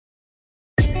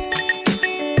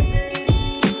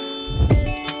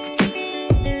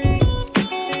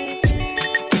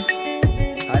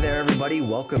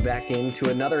welcome back into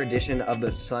another edition of the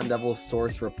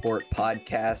SunDevilSource Report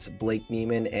Podcast. Blake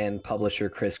Niemann and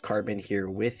publisher Chris Karpman here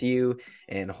with you,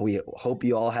 and we hope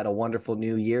you all had a wonderful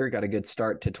new year, got a good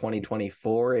start to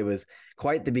 2024. It was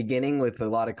quite the beginning with a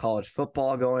lot of college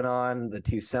football going on, the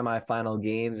two semifinal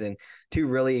games and two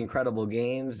really incredible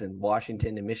games, and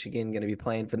Washington and Michigan going to be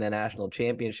playing for the national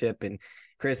championship. And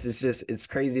Chris, it's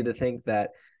crazy to think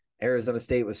that Arizona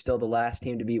State was still the last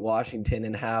team to beat Washington,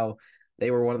 and how they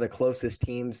were one of the closest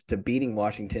teams to beating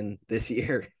Washington this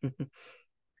year.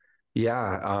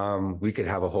 Yeah, we could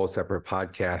have a whole separate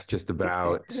podcast just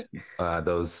about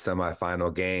those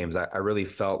semifinal games. I really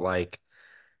felt like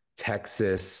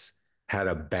Texas had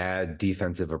a bad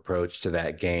defensive approach to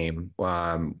that game.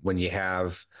 When you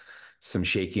have some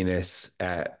shakiness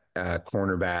at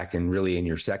cornerback and really in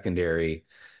your secondary,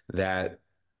 that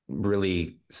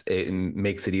really it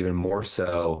makes it even more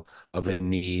so of a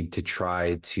need to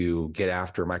try to get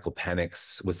after Michael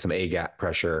Penix with some A-gap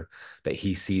pressure that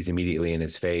he sees immediately in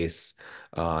his face,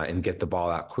 and get the ball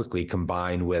out quickly,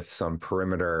 combined with some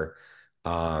perimeter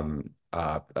press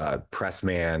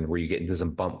man where you get into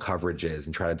some bump coverages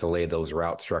and try to delay those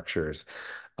route structures.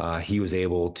 He was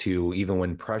able to, even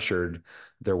when pressured,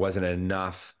 there wasn't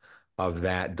enough of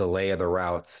that delay of the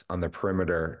routes on the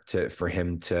perimeter for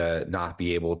him to not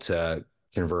be able to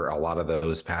convert a lot of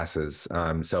those passes.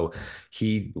 So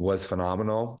he was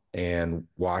phenomenal, and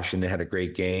Washington had a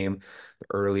great game. The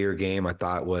earlier game I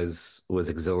thought was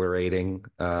exhilarating.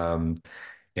 And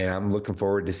I'm looking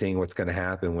forward to seeing what's going to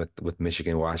happen with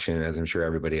Michigan, Washington, as I'm sure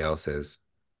everybody else is.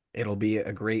 It'll be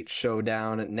a great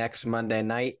showdown next Monday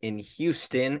night in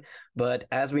Houston. But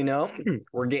as we know,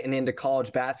 we're getting into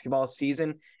college basketball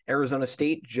season. Arizona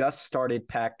State just started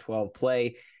Pac-12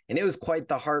 play, and it was quite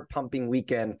the heart-pumping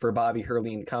weekend for Bobby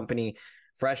Hurley and company.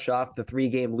 Fresh off the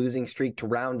 3-game losing streak to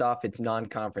round off its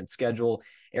non-conference schedule,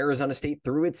 Arizona State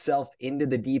threw itself into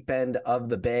the deep end of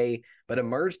the Bay, but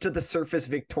emerged to the surface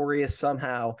victorious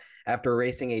somehow after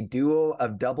erasing a duo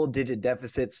of double-digit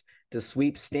deficits to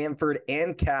sweep Stanford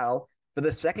and Cal for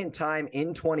the second time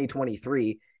in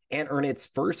 2023 and earn its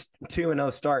first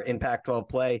 2-0 start in Pac-12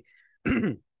 play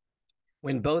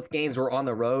when both games were on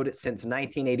the road since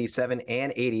 1987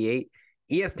 and 88.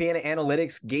 ESPN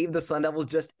Analytics gave the Sun Devils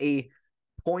just a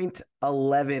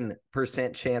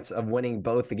 0.11% chance of winning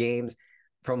both the games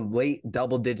from late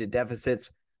double-digit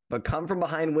deficits, but come from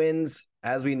behind wins,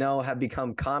 as we know, have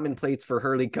become commonplace for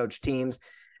Hurley coach teams,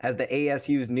 as the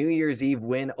ASU's New Year's Eve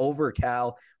win over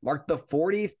Cal marked the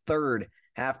 43rd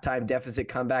halftime deficit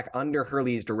comeback under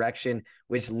Hurley's direction,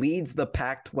 which leads the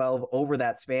Pac-12 over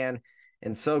that span.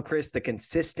 And so, Chris, the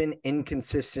consistent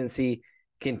inconsistency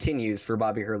continues for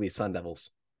Bobby Hurley's Sun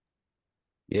Devils.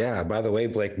 Yeah, by the way,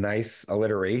 Blake, nice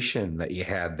alliteration that you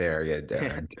had there. You had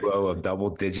a duo of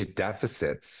double-digit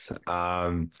deficits.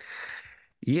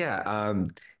 You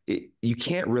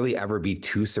can't really ever be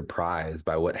too surprised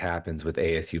by what happens with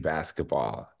ASU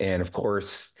basketball. And of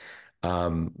course,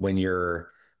 when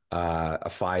you're a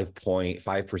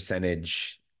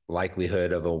 5%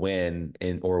 likelihood of a win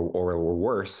or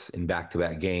worse in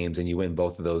back-to-back games, and you win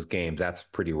both of those games, that's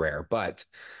pretty rare. But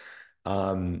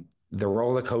the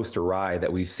roller coaster ride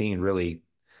that we've seen really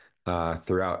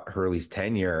throughout Hurley's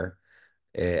tenure,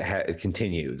 it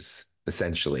continues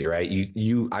essentially, right?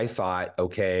 I thought,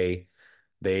 okay,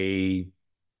 they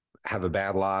have a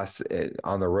bad loss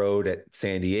on the road at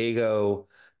San Diego.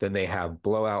 Then they have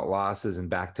blowout losses in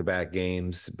back-to-back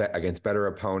games against better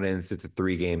opponents. It's a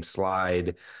 3-game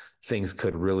slide. Things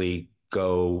could really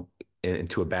go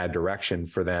into a bad direction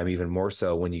for them, even more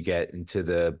so when you get into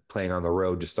the playing on the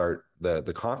road to start the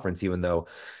conference, even though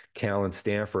Cal and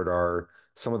Stanford are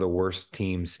some of the worst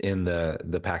teams in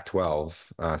the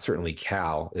Pac-12. Certainly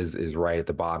Cal is right at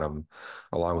the bottom,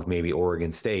 along with maybe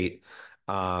Oregon State.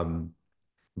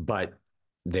 But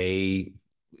they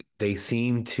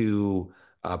seem to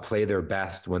play their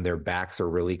best when their backs are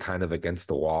really kind of against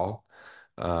the wall,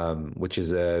 which is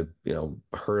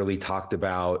Hurley talked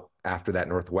about after that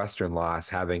Northwestern loss,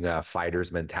 having a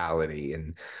fighter's mentality.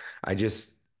 And I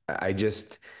just,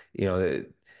 they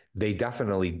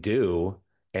definitely do.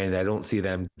 And I don't see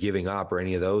them giving up or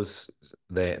any of those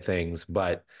things,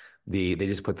 but they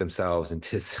just put themselves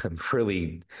into some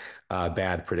really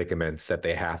bad predicaments that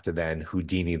they have to then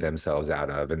Houdini themselves out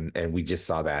of. And we just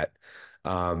saw that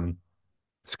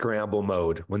scramble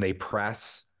mode when they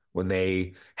press, when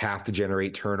they have to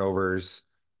generate turnovers,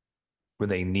 when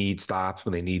they need stops,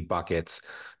 when they need buckets.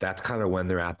 That's kind of when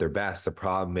they're at their best. The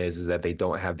problem is that they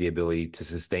don't have the ability to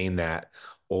sustain that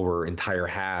over entire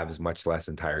halves, much less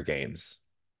entire games.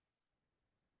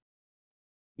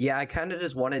 Yeah, I kind of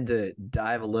just wanted to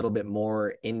dive a little bit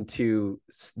more into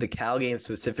the Cal game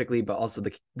specifically, but also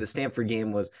the Stanford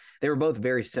game was they were both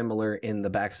very similar in the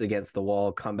backs against the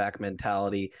wall comeback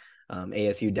mentality.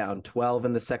 ASU down 12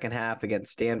 in the second half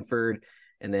against Stanford,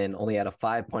 and then only had a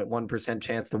 5.1%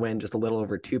 chance to win, just a little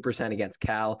over 2% against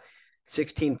Cal.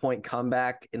 16-point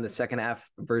comeback in the second half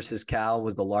versus Cal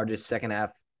was the largest second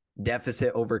half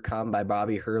deficit overcome by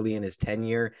Bobby Hurley in his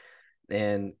tenure,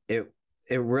 and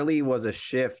it really was a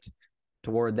shift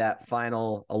toward that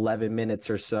final 11 minutes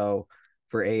or so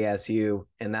for ASU.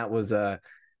 And that was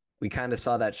we kind of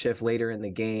saw that shift later in the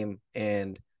game.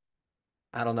 And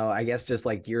I don't know, I guess just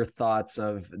like your thoughts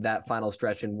of that final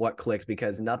stretch and what clicked,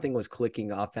 because nothing was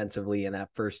clicking offensively in that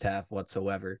first half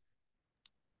whatsoever.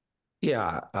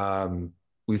 Yeah,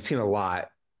 we've seen a lot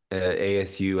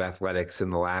ASU athletics in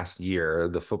the last year.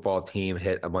 The football team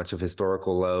hit a bunch of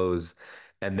historical lows,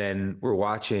 and then we're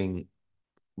watching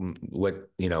what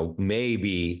may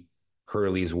be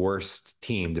Hurley's worst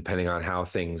team, depending on how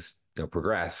things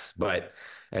progress. But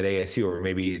at ASU, or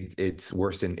maybe it's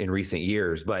worse in recent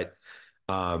years. But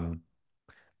um,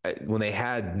 when they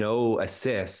had no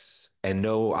assists and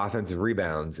no offensive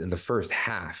rebounds in the first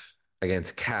half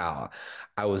against Cal,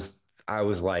 I was I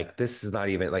was like, this is not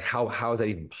even like how is that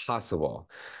even possible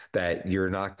that you're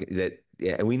not that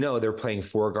yeah, and we know they're playing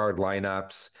four guard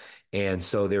lineups, and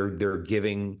so they're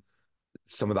giving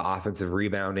some of the offensive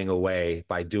rebounding away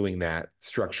by doing that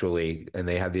structurally, and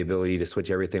they have the ability to switch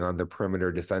everything on the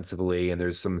perimeter defensively. And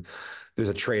there's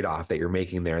a trade-off that you're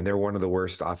making there, and they're one of the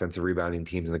worst offensive rebounding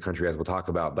teams in the country, as we'll talk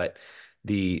about. But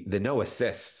the no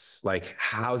assists, like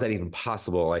how is that even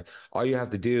possible? Like all you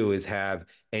have to do is have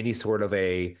any sort of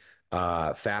a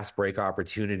fast break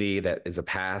opportunity that is a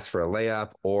pass for a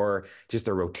layup or just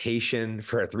a rotation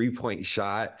for a 3-point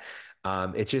shot.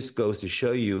 It just goes to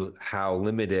show you how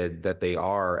limited that they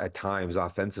are at times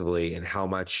offensively and how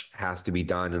much has to be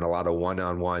done in a lot of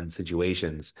one-on-one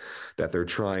situations that they're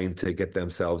trying to get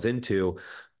themselves into.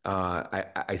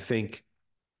 I think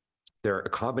they're a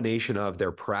combination of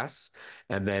their press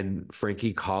and then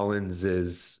Frankie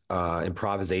Collins's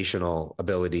improvisational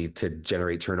ability to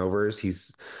generate turnovers.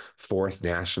 He's fourth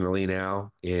nationally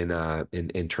now in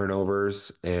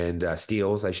turnovers and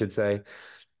steals, I should say.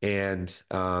 And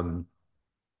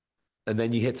and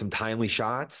then you hit some timely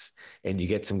shots and you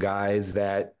get some guys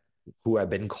that who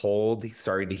have been cold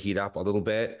starting to heat up a little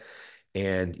bit.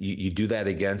 And you do that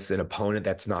against an opponent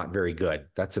that's not very good.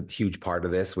 That's a huge part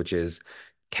of this, which is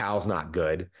Cal's not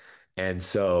good. And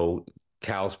so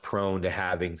Cal's prone to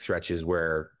having stretches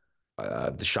where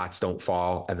the shots don't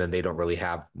fall and then they don't really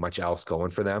have much else going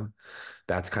for them.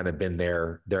 That's kind of been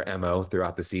their MO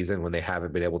throughout the season. When they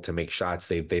haven't been able to make shots,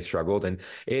 they've struggled. And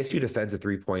ASU defends a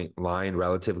 3-point line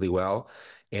relatively well,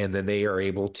 and then they are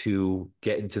able to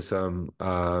get into some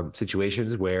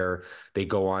situations where they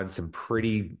go on some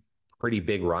pretty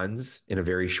big runs in a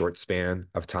very short span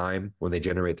of time when they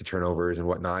generate the turnovers and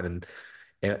whatnot.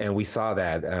 And we saw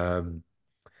that.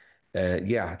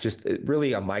 Yeah, just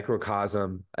really a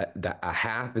microcosm. A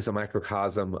half is a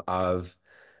microcosm of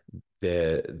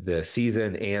the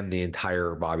season and the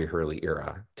entire Bobby Hurley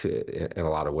era in a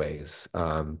lot of ways,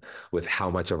 with how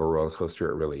much of a roller coaster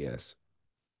it really is.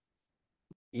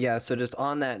 Yeah, so just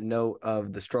on that note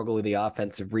of the struggle with the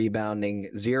offensive rebounding,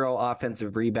 zero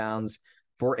offensive rebounds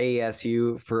for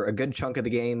ASU for a good chunk of the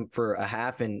game, for a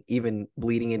half and even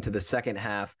bleeding into the second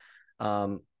half.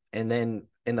 And then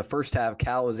in the first half,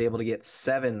 Cal was able to get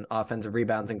 7 offensive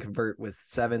rebounds and convert with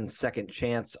 7 second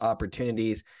chance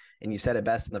opportunities. And you said it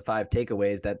best in the 5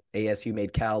 takeaways that ASU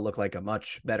made Cal look like a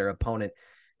much better opponent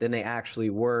than they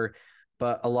actually were.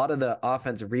 But a lot of the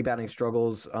offensive rebounding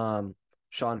struggles,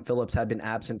 Sean Phillips had been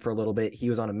absent for a little bit.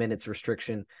 He was on a minutes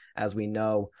restriction, as we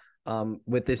know.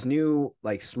 With this new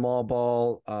like small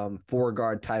ball 4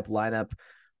 guard type lineup,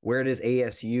 where does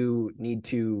ASU need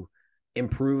to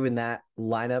improve in that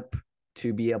lineup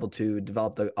to be able to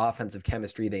develop the offensive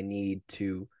chemistry they need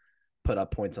to put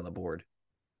up points on the board?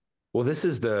 Well, this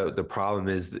is the problem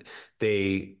is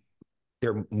they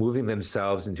they're moving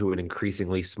themselves into an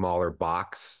increasingly smaller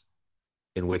box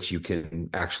in which you can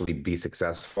actually be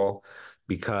successful,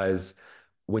 because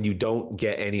when you don't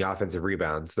get any offensive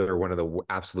rebounds, they're one of the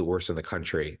absolute worst in the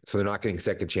country. So they're not getting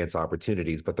second chance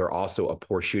opportunities, but they're also a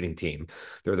poor shooting team.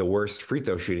 They're the worst free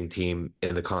throw shooting team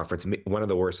in the conference, one of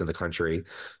the worst in the country.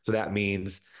 So that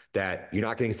means that you're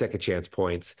not getting second chance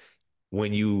points.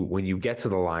 When you get to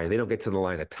the line, they don't get to the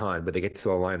line a ton, but they get to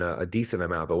the line a decent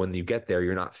amount. But when you get there,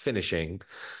 you're not finishing.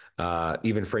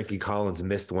 Even Frankie Collins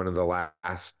missed one of the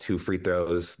last 2 free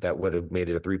throws that would have made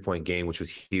it a 3-point game, which was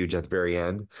huge at the very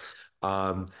end.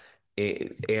 And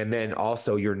then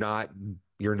also you're not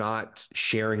you're not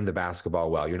sharing the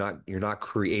basketball well. You're not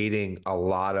creating a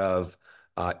lot of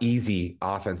easy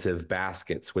offensive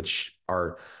baskets, which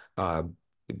are uh,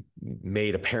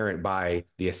 made apparent by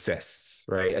the assists,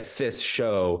 right? Assists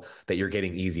show that you're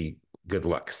getting easy, good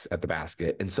looks at the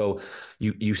basket. And so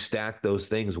you stack those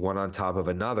things one on top of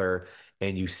another,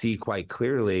 and you see quite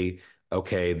clearly,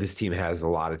 okay, this team has a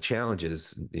lot of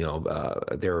challenges.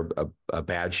 They're a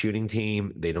bad shooting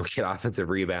team. They don't get offensive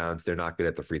rebounds. They're not good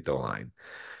at the free throw line.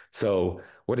 So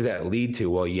what does that lead to?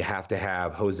 Well, you have to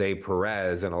have Jose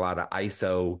Perez and a lot of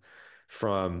ISO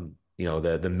from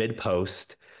the mid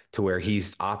post to where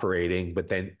he's operating, but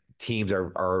then teams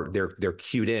they're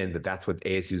cued in that that's what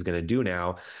ASU is going to do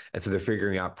now, and so they're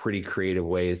figuring out pretty creative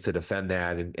ways to defend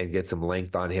that and get some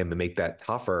length on him and make that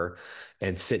tougher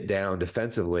and sit down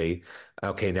defensively.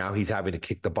 Okay, now he's having to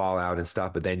kick the ball out and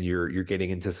stuff, but then you're getting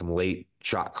into some late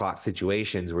shot clock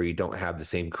situations where you don't have the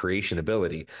same creation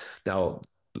ability. Now,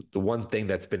 the one thing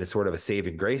that's been a sort of a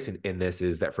saving grace in this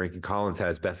is that Frankie Collins had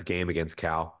his best game against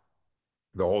Cal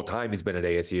the whole time he's been at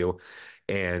ASU,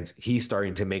 and he's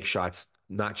starting to make shots,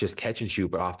 not just catch and shoot,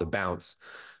 but off the bounce,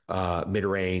 mid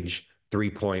range,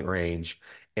 3-point range.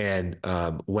 And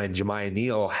when Jemiah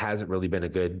Neal hasn't really been a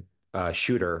good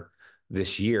shooter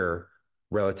this year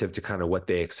relative to kind of what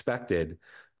they expected,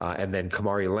 and then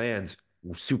Kamari Land's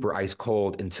super ice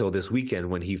cold until this weekend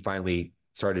when he finally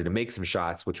started to make some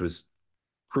shots, which was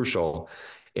crucial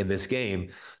in this game.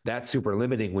 That's super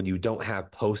limiting when you don't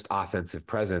have post offensive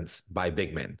presence by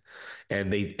big men.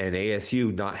 And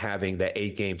ASU not having that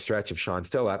 8-game stretch of Sean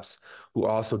Phillips, who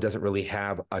also doesn't really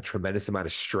have a tremendous amount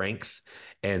of strength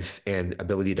and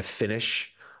ability to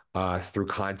finish through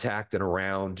contact and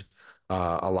around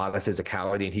a lot of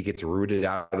physicality, and he gets rooted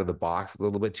out of the box a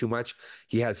little bit too much.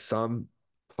 He has some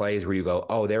plays where you go,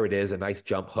 oh, there it is, a nice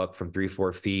jump hook from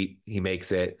 3-4 feet. He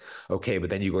makes it. Okay, but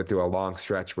then you go through a long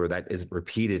stretch where that isn't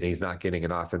repeated and he's not getting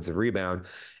an offensive rebound.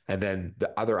 And then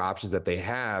the other options that they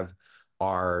have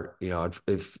are,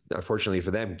 if unfortunately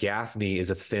for them, Gaffney is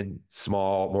a thin,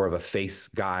 small, more of a face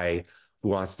guy who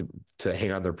wants to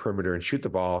hang on the perimeter and shoot the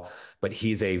ball, but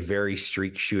he's a very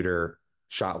streak shooter.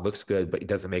 Shot looks good, but he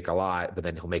doesn't make a lot, but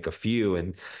then he'll make a few.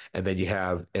 And then you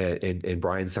have in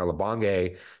Brian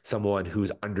Salabonge, someone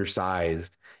who's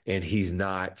undersized, and he's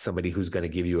not somebody who's going to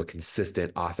give you a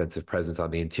consistent offensive presence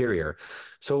on the interior.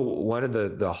 So one of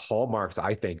the hallmarks,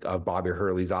 I think, of Bobby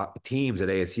Hurley's teams at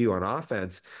ASU on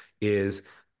offense is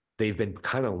they've been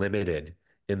kind of limited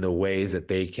in the ways that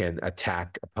they can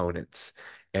attack opponents.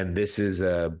 And this is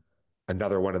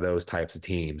another one of those types of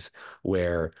teams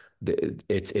where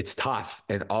it's tough.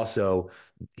 And also,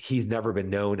 he's never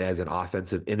been known as an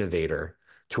offensive innovator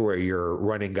to where you're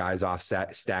running guys off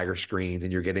stagger screens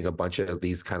and you're getting a bunch of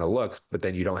these kind of looks, but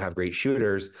then you don't have great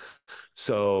shooters.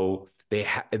 So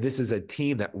this is a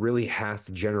team that really has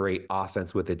to generate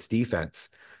offense with its defense.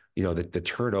 The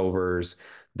turnovers,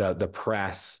 the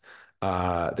press,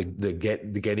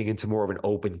 the getting into more of an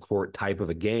open court type of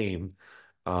a game.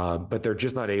 But they're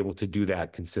just not able to do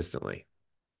that consistently.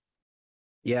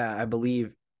 Yeah, I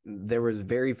believe there was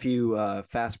very few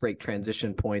fast break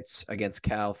transition points against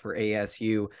Cal for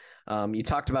ASU. You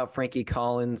talked about Frankie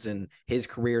Collins and his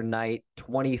career night,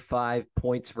 25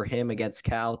 points for him against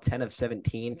Cal, 10 of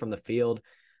 17 from the field,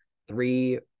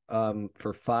 3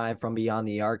 for 5 from beyond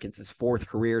the arc. It's his 4th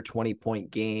career 20-point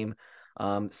game.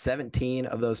 17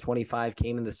 of those 25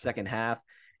 came in the second half.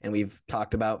 And we've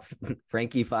talked about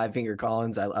Frankie Five Finger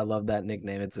Collins. I love that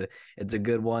nickname. It's a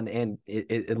good one, and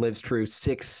it lives true.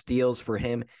 6 steals for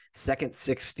him, second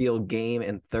 6-steal game,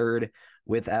 and third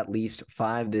with at least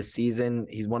 5 this season.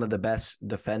 He's one of the best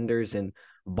defenders and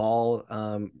ball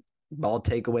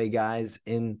takeaway guys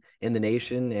in the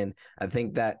nation. And I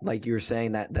think that, like you were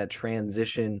saying, that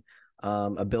transition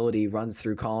ability runs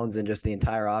through Collins and just the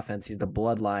entire offense. He's the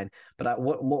bloodline. But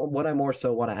what I more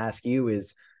so want to ask you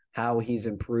is how he's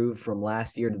improved from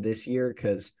last year to this year,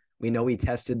 because we know he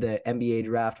tested the NBA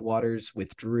draft waters,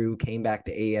 withdrew, came back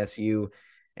to ASU.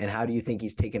 And how do you think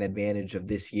he's taken advantage of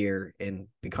this year and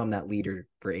become that leader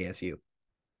for ASU?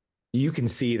 You can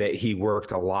see that he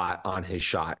worked a lot on his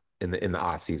shot in the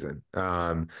offseason.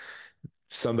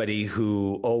 Somebody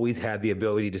who always had the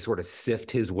ability to sort of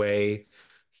sift his way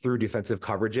through defensive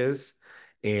coverages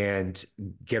and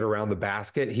get around the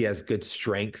basket. He has good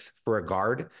strength for a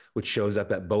guard, which shows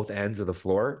up at both ends of the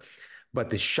floor. But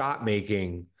the shot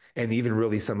making and even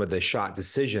really some of the shot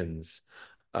decisions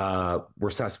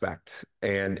were suspect.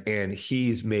 And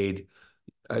he's made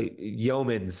a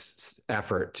yeoman's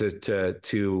effort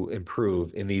to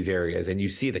improve in these areas. And you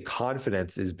see the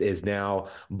confidence is now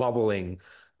bubbling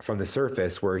from the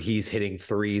surface where he's hitting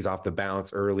threes off the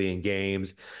bounce early in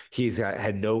games. He's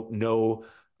had no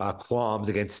qualms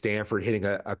against Stanford hitting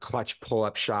a clutch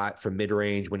pull-up shot from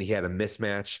mid-range when he had a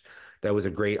mismatch. That was a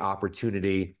great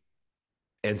opportunity.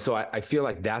 And so I feel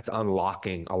like that's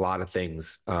unlocking a lot of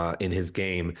things in his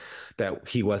game that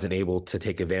he wasn't able to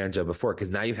take advantage of before. Because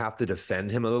now you have to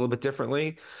defend him a little bit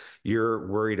differently. You're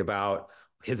worried about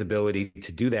his ability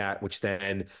to do that, which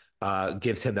then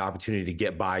gives him the opportunity to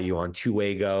get by you on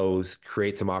two-way goes,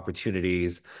 create some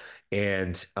opportunities.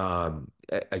 And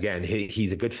again,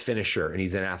 he's a good finisher and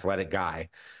he's an athletic guy.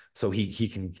 So he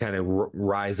can kind of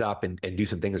rise up and do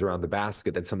some things around the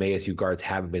basket that some ASU guards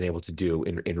haven't been able to do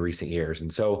in recent years.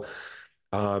 And so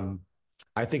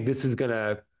I think this is going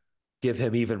to give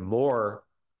him even more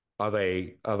of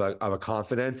a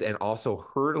confidence. And also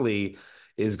Hurley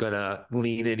is going to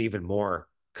lean in even more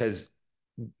because,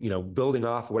 building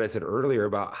off what I said earlier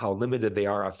about how limited they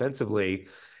are offensively,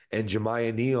 and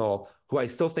Jemiah Neal, who I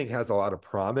still think has a lot of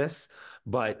promise,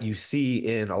 but you see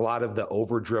in a lot of the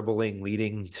over dribbling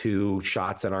leading to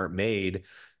shots that aren't made,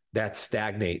 that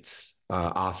stagnates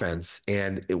offense.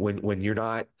 And when you're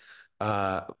not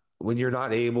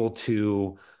able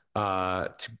to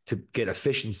get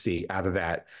efficiency out of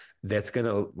that, that's going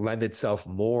to lend itself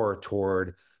more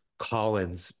toward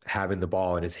Collins having the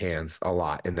ball in his hands a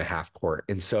lot in the half court.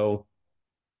 And so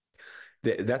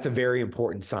that's a very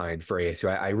important sign for ASU.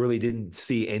 I really didn't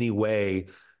see any way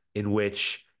in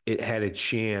which it had a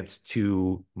chance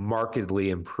to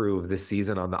markedly improve this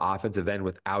season on the offensive end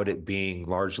without it being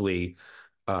largely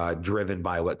driven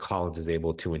by what Collins is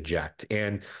able to inject.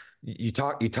 And you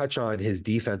touch on his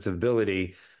defensive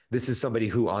ability. This is somebody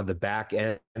who on the back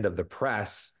end of the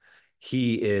press,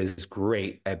 he is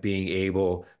great at being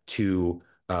able to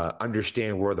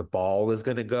understand where the ball is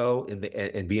going to go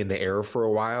and be in the air for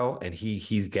a while, and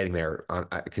he's getting there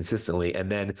consistently.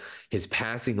 And then his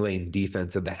passing lane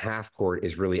defense of the half court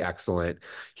is really excellent.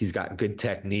 He's got good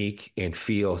technique and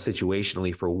feel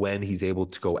situationally for when he's able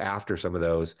to go after some of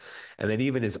those. And then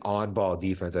even his on-ball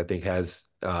defense, I think, has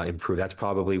improved. That's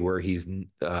probably where he's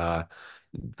the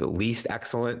least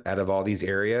excellent out of all these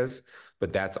areas,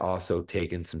 but that's also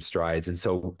taken some strides. And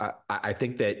so I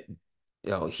think that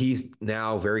he's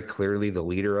now very clearly the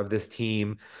leader of this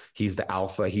team. He's the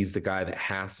alpha. He's the guy that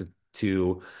has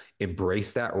to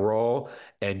embrace that role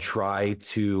and try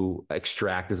to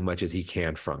extract as much as he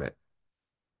can from it.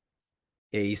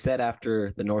 Yeah, he said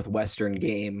after the Northwestern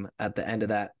game at the end of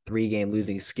that 3-game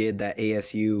losing skid that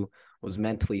ASU was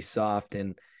mentally soft,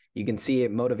 and you can see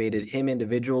it motivated him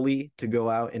individually to go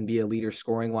out and be a leader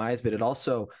scoring wise, but it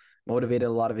also motivated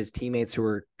a lot of his teammates who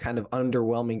were kind of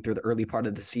underwhelming through the early part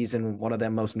of the season. One of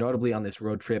them most notably on this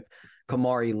road trip,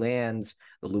 Kamari Lands,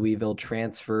 the Louisville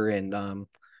transfer and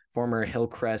former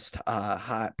Hillcrest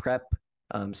hot prep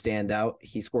standout.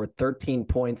 He scored 13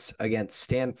 points against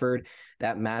Stanford.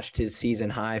 That matched his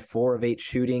season high, 4 of 8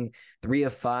 shooting, 3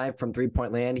 of 5 from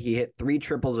three-point land. He hit 3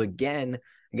 triples again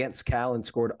against Cal and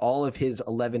scored all of his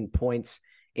 11 points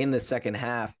in the second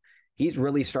half. He's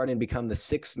really starting to become the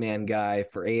six-man guy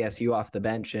for ASU off the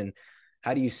bench. And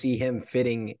how do you see him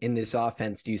fitting in this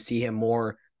offense? Do you see him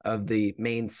more of the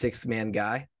main six-man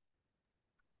guy?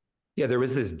 Yeah, there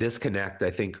was this disconnect,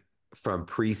 I think, from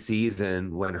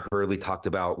preseason when Hurley talked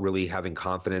about really having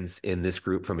confidence in this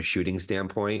group from a shooting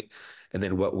standpoint. And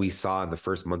then what we saw in the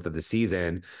first month of the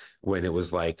season when it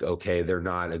was like, okay, they're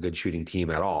not a good shooting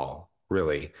team at all,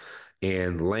 really.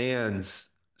 And Land's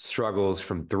struggles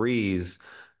from threes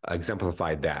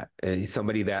exemplified that. And he's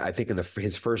somebody that I think in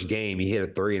his first game, he hit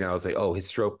a three and I was like, oh, his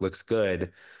stroke looks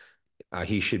good.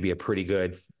 He should be a pretty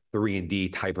good 3-and-D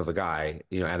type of a guy,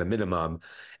 at a minimum.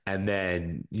 And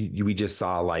then we just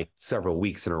saw like several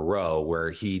weeks in a row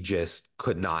where he just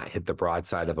could not hit the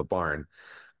broadside of a barn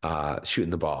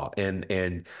shooting the ball.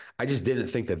 And I just didn't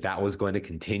think that was going to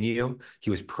continue.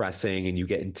 He was pressing, and you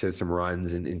get into some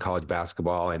runs in college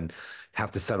basketball and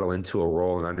have to settle into a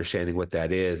role and understanding what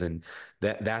that is. And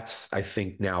that's, I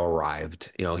think, now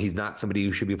arrived. He's not somebody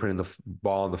who should be putting the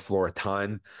ball on the floor a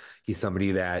ton. He's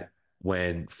somebody that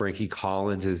when Frankie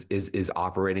Collins is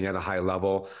operating at a high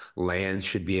level, Lands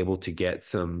should be able to get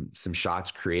some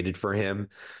shots created for him.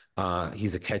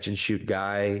 He's a catch and shoot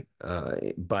guy,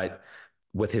 but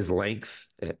with his length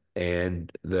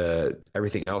and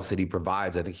everything else that he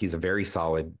provides, I think he's a very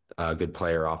solid, good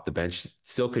player off the bench.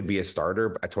 Still could be a starter,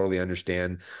 but I totally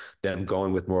understand them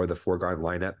going with more of the four-guard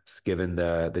lineups, given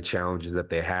the challenges that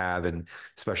they have, and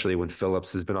especially when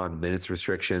Phillips has been on minutes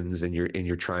restrictions, and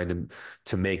you're trying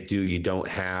to make do. You don't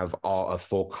have a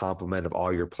full complement of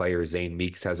all your players. Zane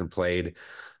Meeks hasn't played.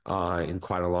 in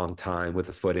quite a long time with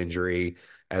a foot injury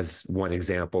as one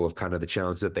example of kind of the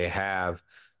challenge that they have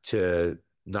to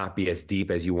not be as deep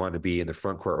as you want to be in the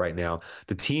front court right now.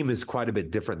 The team is quite a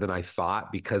bit different than I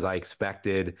thought because I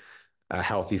expected a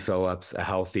healthy Phillips, a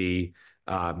healthy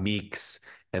Meeks,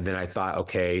 and then I thought,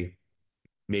 okay,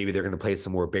 maybe they're going to play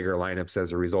some more bigger lineups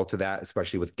as a result of that,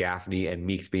 especially with Gaffney and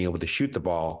Meeks being able to shoot the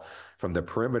ball from the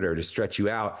perimeter to stretch you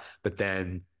out. But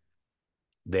then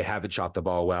they haven't shot the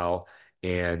ball well,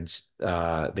 and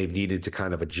they've needed to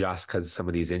kind of adjust because of some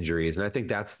of these injuries. And I think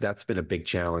that's been a big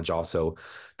challenge also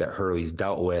that Hurley's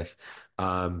dealt with.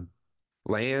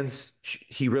 Lands,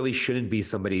 he really shouldn't be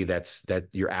somebody that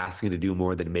you're asking to do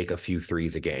more than make a few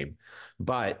threes a game.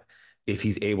 But if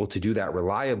he's able to do that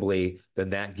reliably,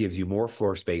 then that gives you more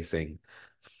floor spacing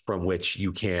from which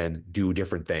you can do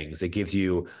different things. It gives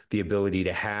you the ability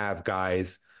to have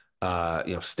guys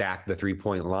stack the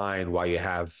 3-point line while you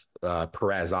have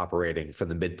Perez operating from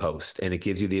the mid post. And it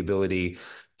gives you the ability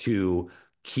to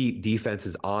keep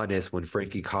defenses honest when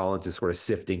Frankie Collins is sort of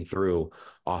sifting through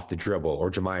off the dribble, or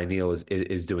Jemiah Neal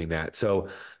is doing that. So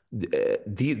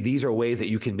these are ways that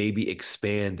you can maybe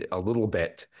expand a little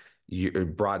bit, you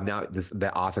broaden out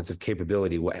that offensive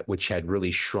capability, which had really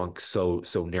shrunk so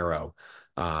narrow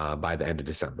by the end of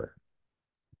December.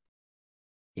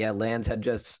 Yeah, Lands had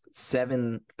just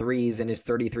 7 threes in his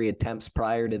 33 attempts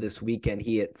prior to this weekend.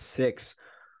 He hit 6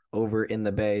 over in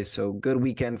the Bay. So good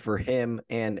weekend for him.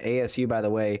 And ASU, by the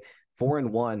way,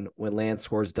 4-1 when Lance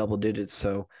scores double digits.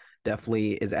 So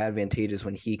definitely is advantageous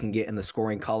when he can get in the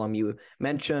scoring column. You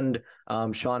mentioned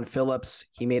Sean Phillips.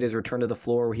 He made his return to the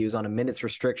floor. He was on a minutes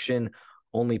restriction,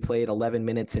 only played 11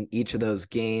 minutes in each of those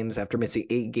games after missing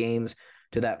 8 games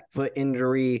to that foot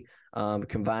injury,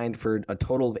 combined for a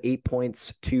total of 8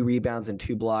 points, 2 rebounds, and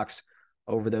 2 blocks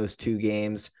over those 2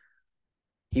 games.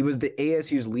 He was the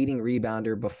ASU's leading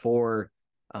rebounder before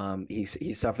he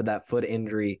suffered that foot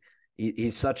injury.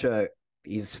 He's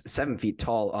 7 feet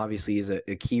tall. Obviously, he's a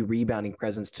key rebounding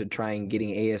presence to try and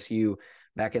getting ASU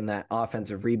back in that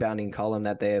offensive rebounding column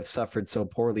that they have suffered so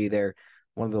poorly. They're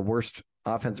one of the worst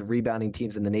offensive rebounding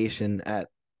teams in the nation at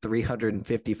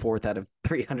 354th out of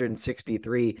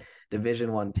 363 Division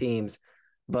I teams.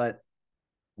 But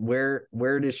where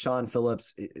does Sean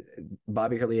Phillips,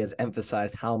 Bobby Hurley has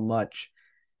emphasized how much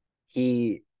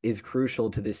he is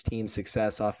crucial to this team's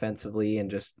success offensively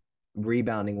and just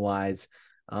rebounding wise.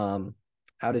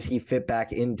 How does he fit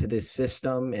back into this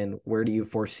system, and where do you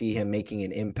foresee him making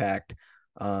an impact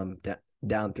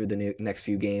down through the next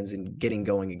few games and getting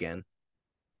going again?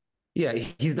 Yeah,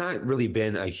 he's not really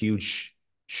been a huge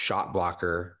shot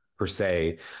blocker per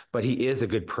se, but he is a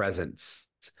good presence.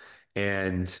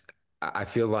 And I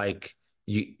feel like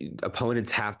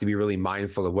opponents have to be really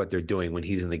mindful of what they're doing when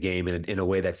he's in the game in a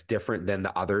way that's different than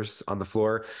the others on the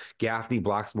floor. Gaffney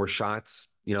blocks more shots,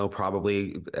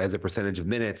 probably as a percentage of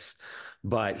minutes,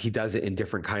 but he does it in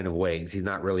different kind of ways. He's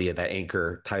not really that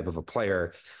anchor type of a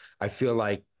player. I feel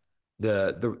like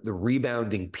the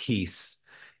rebounding piece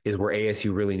is where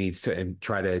ASU really needs to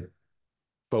try to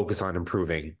focus on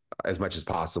improving as much as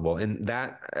possible. And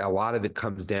that a lot of it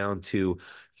comes down to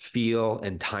feel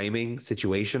and timing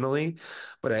situationally.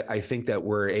 But I think that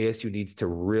where ASU needs to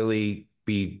really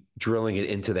be drilling it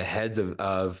into the heads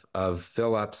of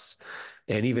Phillips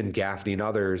and even Gaffney and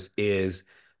others is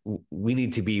we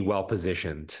need to be well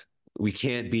positioned. We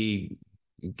can't be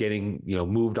getting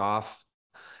moved off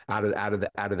out of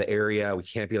the area. We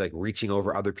can't be like reaching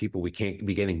over other people. We can't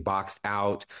be getting boxed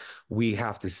out. We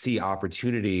have to see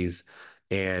opportunities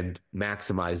and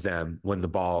maximize them when the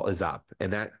ball is up.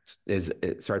 And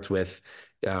it starts with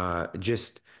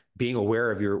just being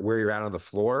aware of where you're at on the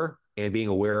floor and being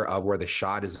aware of where the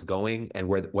shot is going and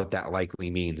what that likely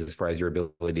means as far as your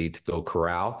ability to go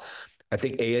corral. I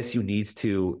think ASU needs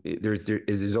to,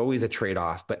 there's always a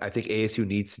trade-off, but I think ASU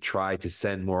needs to try to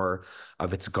send more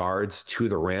of its guards to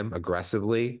the rim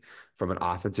aggressively from an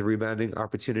offensive rebounding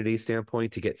opportunity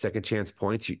standpoint to get second chance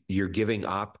points. You're giving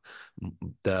up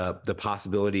the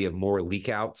possibility of more leak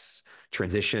outs,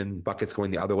 transition, buckets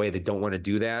going the other way. They don't want to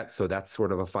do that. So that's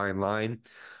sort of a fine line.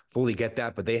 Fully get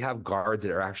that, but they have guards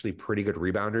that are actually pretty good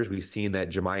rebounders. We've seen that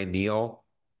Jemiah Neal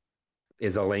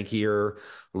is a lankier,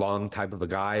 long type of a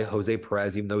guy. Jose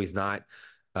Perez, even though he's not,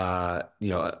 a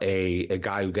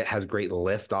guy who has great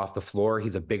lift off the floor,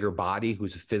 he's a bigger body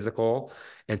who's physical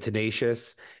and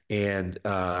tenacious. And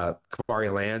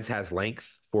Kamari Lands has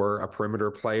length for a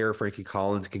perimeter player. Frankie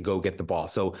Collins can go get the ball.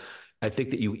 So I think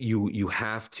that you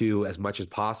have to, as much as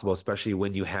possible, especially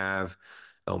when you have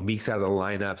Meek's out of the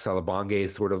lineup. Salabonga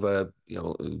is sort of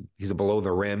he's a below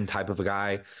the rim type of a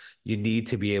guy. You need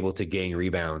to be able to gain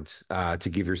rebounds to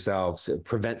give yourselves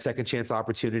prevent second chance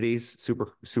opportunities,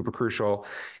 super crucial,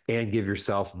 and give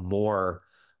yourself more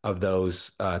of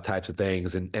those types of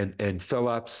things. And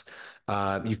Phillips,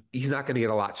 he's not going to get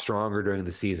a lot stronger during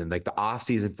the season. Like the off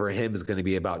season for him is going to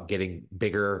be about getting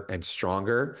bigger and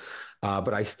stronger.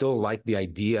 But I still like the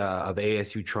idea of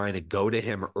ASU trying to go to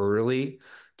him early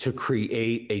to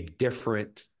create a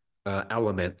different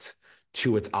element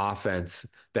to its offense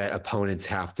that opponents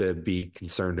have to be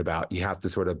concerned about. You have to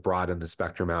sort of broaden the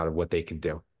spectrum out of what they can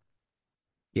do.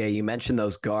 Yeah, you mentioned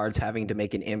those guards having to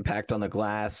make an impact on the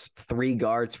glass. 3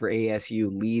 guards for ASU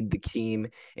lead the team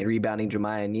in rebounding.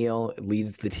 Jemiah Neal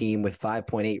leads the team with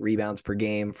 5.8 rebounds per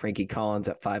game. Frankie Collins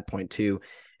at 5.2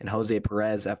 and Jose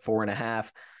Perez at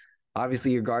 4.5.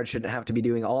 Obviously, your guard shouldn't have to be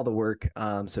doing all the work.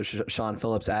 So Sean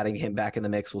Phillips adding him back in the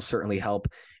mix will certainly help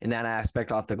in that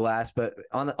aspect off the glass. But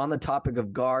on the topic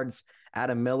of guards,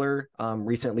 Adam Miller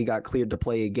recently got cleared to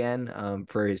play again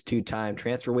for his 2-time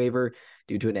transfer waiver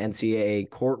due to an NCAA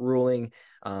court ruling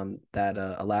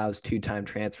that allows 2-time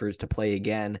transfers to play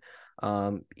again.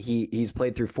 He's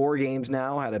played through 4 games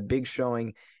now, had a big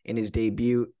showing in his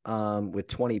debut with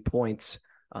 20 points.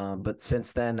 But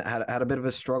since then, had a bit of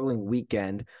a struggling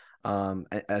weekend.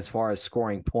 As far as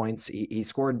scoring points, he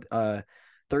scored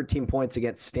 13 points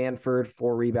against Stanford,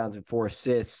 4 rebounds and 4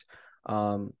 assists,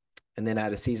 and then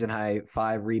had a season high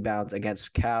 5 rebounds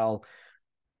against Cal.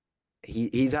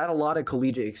 He's had a lot of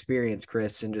collegiate experience,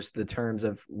 Chris, in just the terms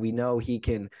of we know he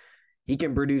can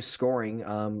produce scoring.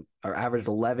 Or averaged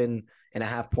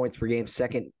 11.5 points per game,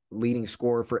 second leading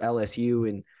scorer for LSU,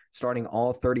 and starting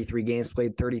all 33 games,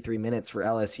 played 33 minutes for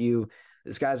LSU.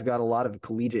 This guy's got a lot of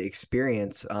collegiate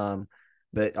experience,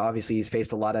 but obviously he's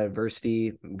faced a lot of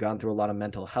adversity, gone through a lot of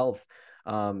mental health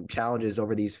challenges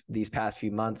over these past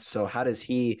few months. So how does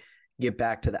he get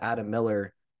back to the Adam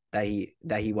Miller that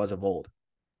he was of old?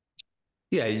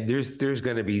 Yeah, there's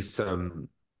going to be some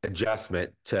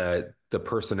adjustment to the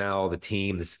personnel, the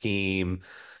team, the scheme,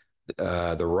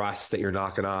 the rust that you're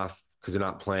knocking off because they're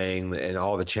not playing, and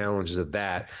all the challenges of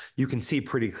that. You can see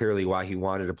pretty clearly why he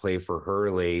wanted to play for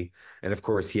Hurley. And of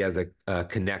course, he has a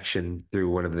connection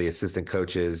through one of the assistant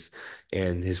coaches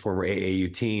and his former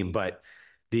AAU team. But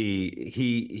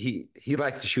he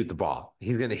likes to shoot the ball.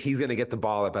 He's gonna get the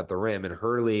ball up at the rim. And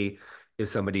Hurley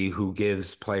is somebody who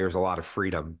gives players a lot of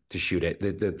freedom to shoot it.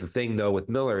 The thing though with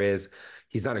Miller is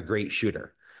he's not a great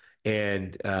shooter.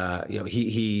 And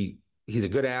he's a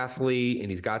good athlete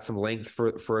and he's got some length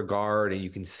for a guard, and you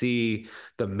can see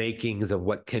the makings of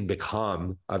what can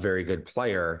become a very good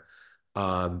player.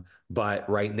 But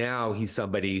right now he's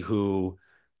somebody who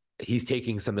he's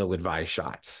taking some ill-advised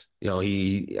shots.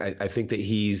 I think that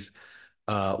he's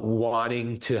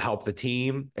wanting to help the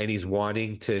team and he's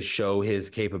wanting to show his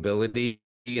capability,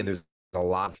 and there's a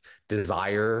lot of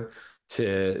desire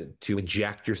to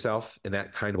inject yourself in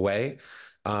that kind of way.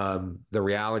 The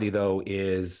reality, though,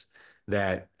 is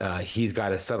that he's got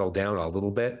to settle down a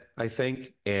little bit, I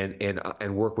think,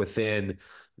 and work within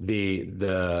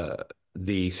the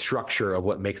structure of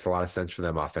what makes a lot of sense for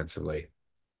them offensively.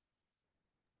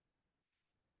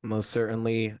 Most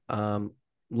certainly.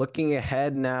 Looking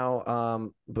ahead now,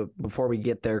 but before we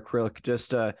get there, Krill,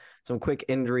 just some quick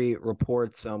injury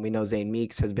reports. We know Zane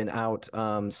Meeks has been out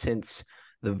since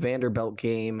the Vanderbilt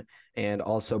game, and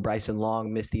also Bryson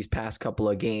Long missed these past couple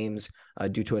of games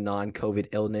due to a non-COVID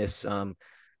illness.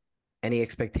 Any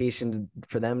expectation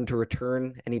for them to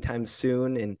return anytime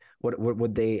soon, and what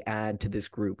would they add to this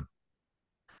group?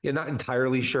 Yeah, not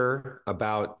entirely sure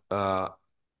about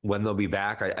when they'll be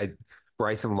back.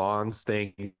 Bryson Long's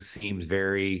thing seems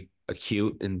very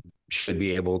acute and should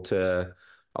be able to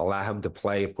allow him to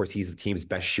play. Of course, he's the team's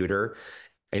best shooter,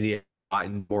 and he had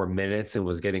gotten more minutes and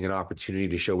was getting an opportunity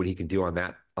to show what he can do on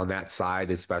that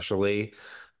side, especially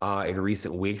in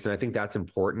recent weeks. And I think that's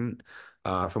important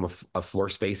from a floor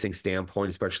spacing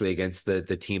standpoint, especially against the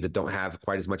team that don't have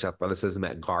quite as much athleticism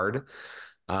at guard.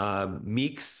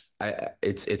 Meeks,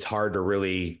 it's hard to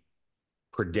really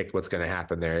predict what's going to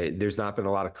happen there. There's not been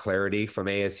a lot of clarity from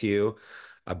ASU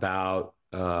about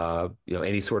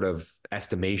any sort of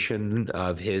estimation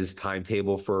of his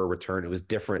timetable for a return. It was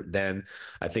different than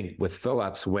I think with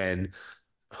Phillips when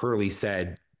Hurley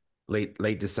said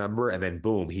late December, and then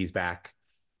boom, he's back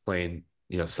playing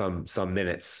some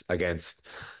minutes against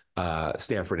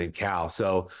Stanford and Cal.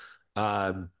 So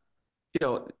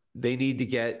they need to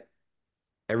get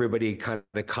everybody kind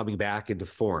of coming back into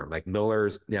form. Like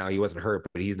Miller's now, he wasn't hurt,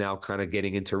 but he's now kind of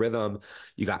getting into rhythm.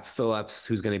 You got Phillips,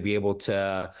 who's going to be able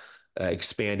to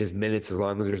expand his minutes as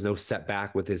long as there's no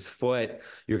setback with his foot.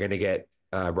 You're going to get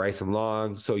Bryson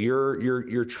Long. So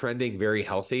you're trending very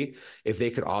healthy. If they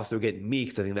could also get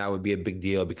Meeks, I think that would be a big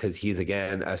deal because he's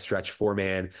again a stretch four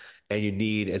man, and you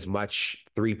need as much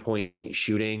 3-point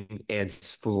shooting and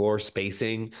floor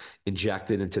spacing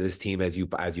injected into this team as you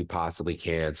possibly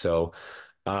can. So,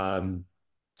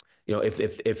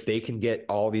 if they can get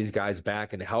all these guys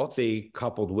back and healthy,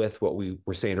 coupled with what we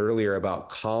were saying earlier about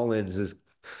Collins's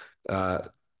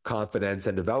confidence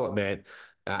and development,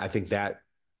 I think that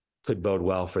could bode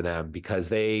well for them because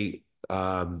they're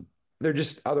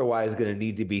just otherwise going to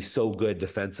need to be so good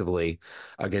defensively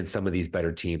against some of these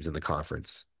better teams in the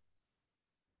conference.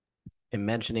 And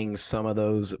mentioning some of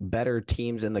those better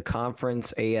teams in the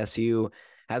conference, ASU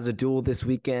has a duel this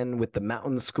weekend with the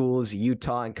Mountain Schools,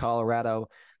 Utah and Colorado.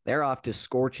 They're off to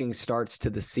scorching starts to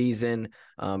the season.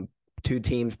 Two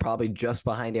teams probably just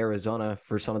behind Arizona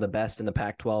for some of the best in the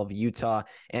Pac-12. Utah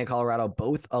and Colorado,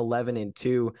 both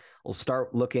 11-2. We'll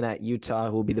start looking at Utah,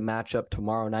 who will be the matchup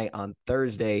tomorrow night on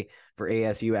Thursday for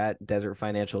ASU at Desert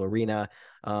Financial Arena.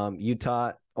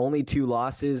 Utah, only 2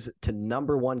 losses to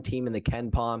number 1 team in the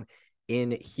KenPom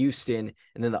in Houston,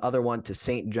 and then the other one to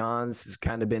St. John's has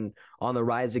kind of been on the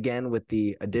rise again with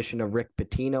the addition of Rick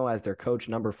Pitino as their coach,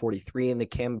 number 43 in the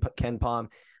KenPom.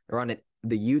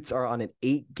 The Utes are on an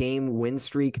 8-game win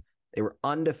streak. They were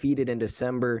undefeated in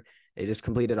December. They just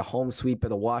completed a home sweep of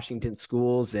the Washington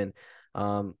Schools and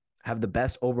have the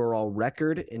best overall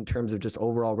record in terms of just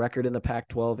overall record in the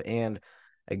Pac-12 and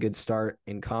a good start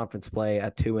in conference play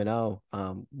at 2-0.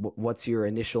 What's your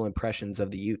initial impressions of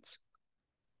the Utes?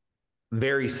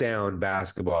 Very sound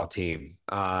basketball team.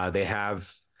 They have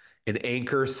an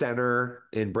anchor center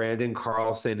in Brandon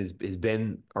Carlson, has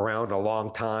been around a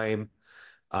long time.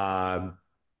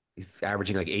 He's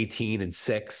averaging like 18 and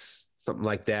 6, something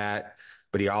like that.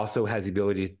 But he also has the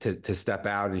ability to step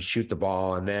out and shoot the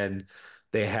ball. And then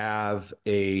they have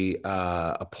a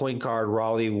point guard,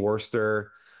 Raleigh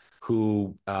Worcester,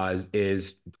 who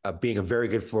is being a very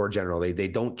good floor general. They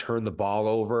don't turn the ball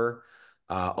over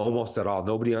almost at all.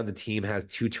 Nobody on the team has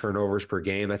 2 turnovers per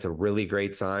game. That's a really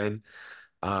great sign.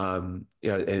 And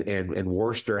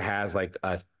Worcester has like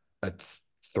a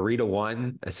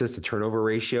 3-to-1 assist to turnover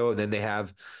ratio. And then they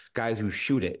have guys who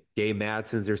shoot it. Gabe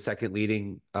Madsen's their second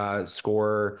leading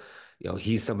scorer.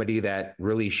 He's somebody that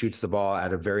really shoots the ball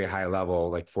at a very high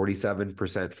level, like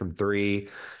 47% from 3.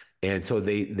 And so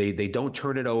they don't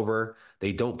turn it over.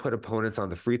 They don't put opponents on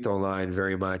the free throw line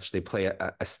very much. They play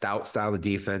a stout style of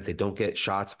defense. They don't get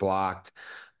shots blocked.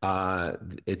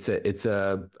 It's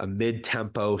a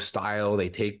mid-tempo style. They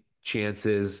take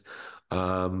chances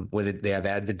when they have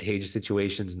advantageous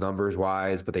situations numbers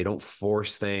wise, but they don't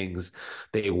force things.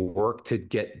 They work to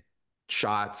get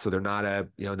shots, so they're not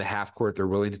in the half court. They're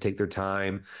willing to take their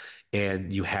time,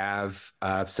 and you have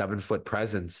a 7-foot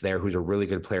presence there who's a really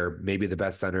good player, maybe the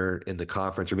best center in the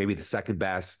conference, or maybe the second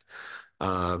best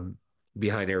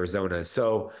behind Arizona.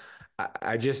 So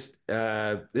I just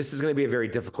this is going to be a very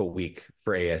difficult week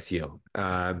for ASU.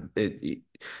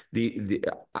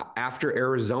 After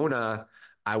Arizona,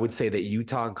 I would say that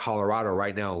Utah and Colorado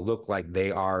right now look like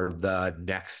they are the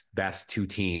next best 2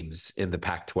 teams in the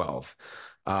Pac-12.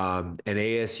 And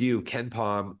ASU,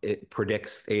 KenPom, it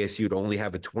predicts ASU to only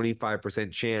have a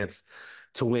 25% chance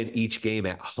to win each game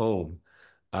at home,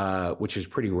 which is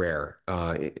pretty rare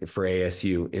for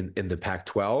ASU in the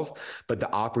Pac-12. But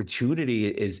the opportunity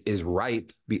is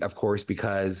ripe, of course,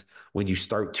 because when you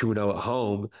start 2-0 at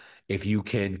home, if you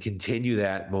can continue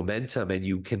that momentum and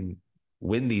you can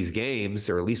win these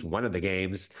games, or at least one of the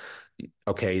games,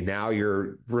 okay, now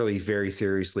you're really very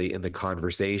seriously in the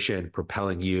conversation,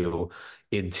 propelling you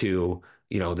into,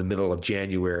 the middle of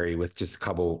January with just a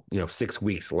couple, 6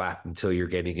 weeks left until you're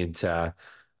getting into,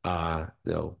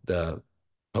 the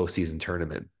postseason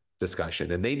tournament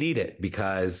discussion. And they need it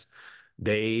because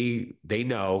they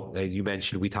know, you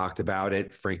mentioned, we talked about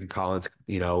it, Frank and Collins,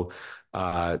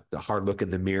 the hard look in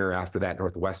the mirror after that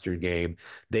Northwestern game.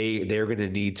 They're going to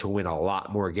need to win a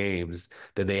lot more games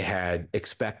than they had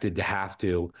expected to have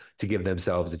to give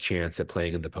themselves a chance at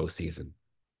playing in the postseason.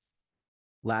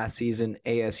 Last season,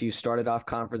 ASU started off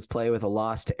conference play with a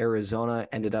loss to Arizona,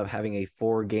 ended up having a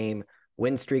 4-game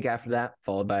win streak after that,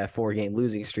 followed by a 4-game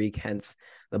losing streak, hence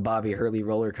the Bobby Hurley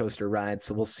roller coaster ride.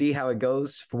 So we'll see how it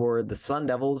goes for the Sun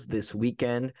Devils this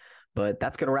weekend. But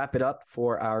that's going to wrap it up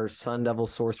for our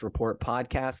SunDevilSource Report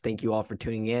podcast. Thank you all for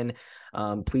tuning in.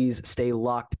 Please stay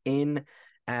locked in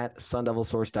at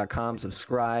SunDevilSource.com.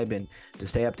 Subscribe and to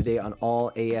stay up to date on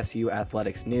all ASU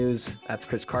athletics news. That's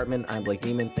Chris Karpman. I'm Blake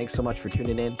Niemann. Thanks so much for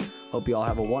tuning in. Hope you all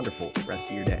have a wonderful rest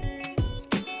of your day.